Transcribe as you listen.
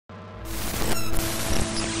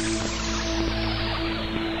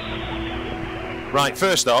Right,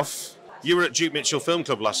 first off, you were at Duke Mitchell Film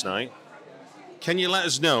Club last night. Can you let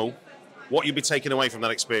us know what you'll be taking away from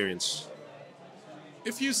that experience?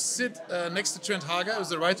 If you sit next to Trent Haga, who's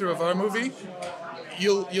the writer of our movie,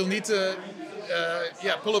 you'll need to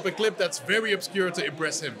pull up a clip that's very obscure to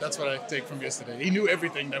impress him. That's what I take from yesterday. He knew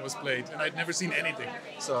everything that was played, and I'd never seen anything.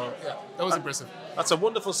 So yeah, that was impressive. That's a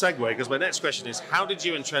wonderful segue, because my next question is, how did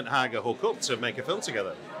you and Trent Haga hook up to make a film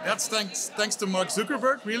together? That's thanks to Mark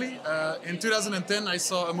Zuckerberg, really. In 2010, I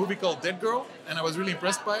saw a movie called Dead Girl, and I was really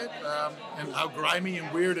impressed by it, and how grimy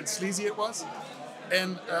and weird and sleazy it was.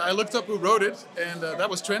 And I looked up who wrote it, and that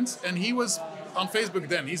was Trent, and he was on Facebook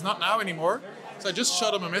then. He's not now anymore. So I just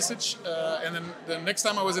shot him a message, and then the next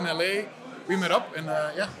time I was in LA, we met up, and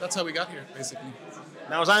that's how we got here, basically.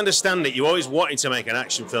 Now, as I understand it, you always wanted to make an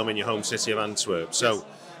action film in your home city of Antwerp. So, yes.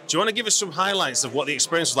 Do you want to give us some highlights of what the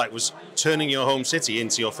experience was like, was turning your home city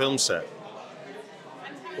into your film set?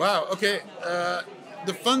 Wow, okay.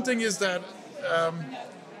 The fun thing is that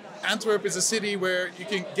Antwerp is a city where you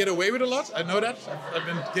can get away with a lot. I know that. I've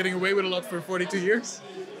been getting away with a lot for 42 years.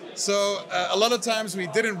 So a lot of times we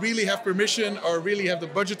didn't really have permission or really have the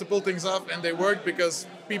budget to pull things off, and they worked because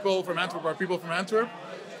people from Antwerp are people from Antwerp.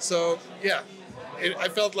 So yeah, I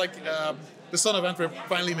felt like the son of Antwerp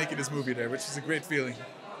finally making this movie there, which is a great feeling.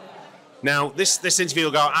 Now, this interview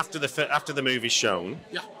will go out after the movie's shown.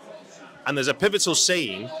 Yeah. And there's a pivotal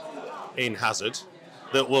scene in Hazard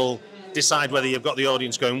that will decide whether you've got the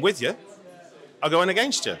audience going with you or going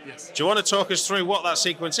against you. Yes. Do you want to talk us through what that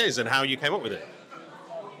sequence is and how you came up with it?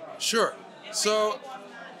 Sure. So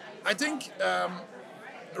I think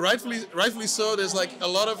rightfully so, there's like a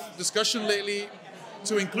lot of discussion lately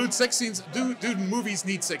to include sex scenes. Do movies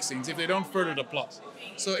need sex scenes if they don't further the plot?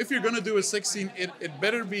 So if you're going to do a sex scene, it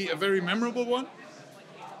better be a very memorable one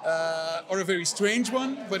or a very strange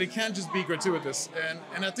one, but it can't just be gratuitous.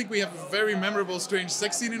 And I think we have a very memorable, strange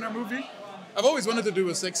sex scene in our movie. I've always wanted to do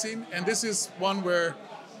a sex scene, and this is one where,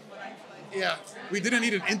 yeah, we didn't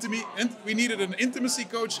need we needed an intimacy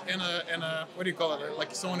coach and a what do you call it?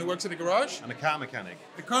 Like someone who works at a garage. And a car mechanic.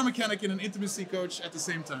 A car mechanic and an intimacy coach at the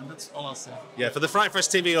same time. That's all I'll say. Yeah, for the FrightFest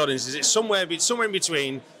TV audience, it's somewhere in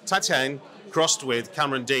between Tatiana crossed with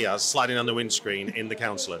Cameron Diaz sliding on the windscreen in The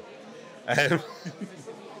Counselor.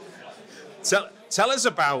 Tell us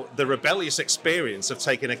about the rebellious experience of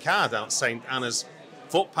taking a car down St. Anna's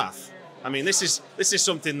footpath. I mean, this is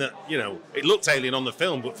something that, you know, it looked alien on the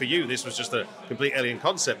film, but for you, this was just a complete alien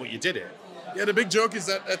concept, but you did it. Yeah, the big joke is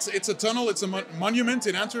that it's a tunnel, it's a monument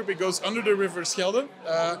in Antwerp. It goes under the river Schelde,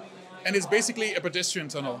 and it's basically a pedestrian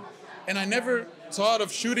tunnel. And I never thought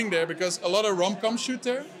of shooting there because a lot of rom-coms shoot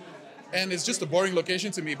there, and it's just a boring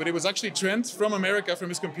location to me. But it was actually Trent from America, from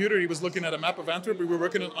his computer. He was looking at a map of Antwerp. We were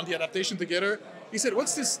working on the adaptation together. He said,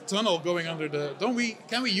 "What's this tunnel going under the?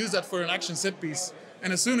 Can we use that for an action set piece?"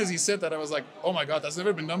 And as soon as he said that, I was like, "Oh my God, that's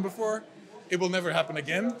never been done before. It will never happen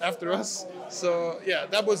again after us." So yeah,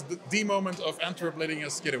 that was the moment of Antwerp letting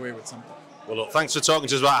us get away with something. Well, look, thanks for talking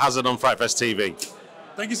to us about Hazard on FrightFest TV.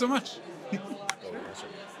 Thank you so much.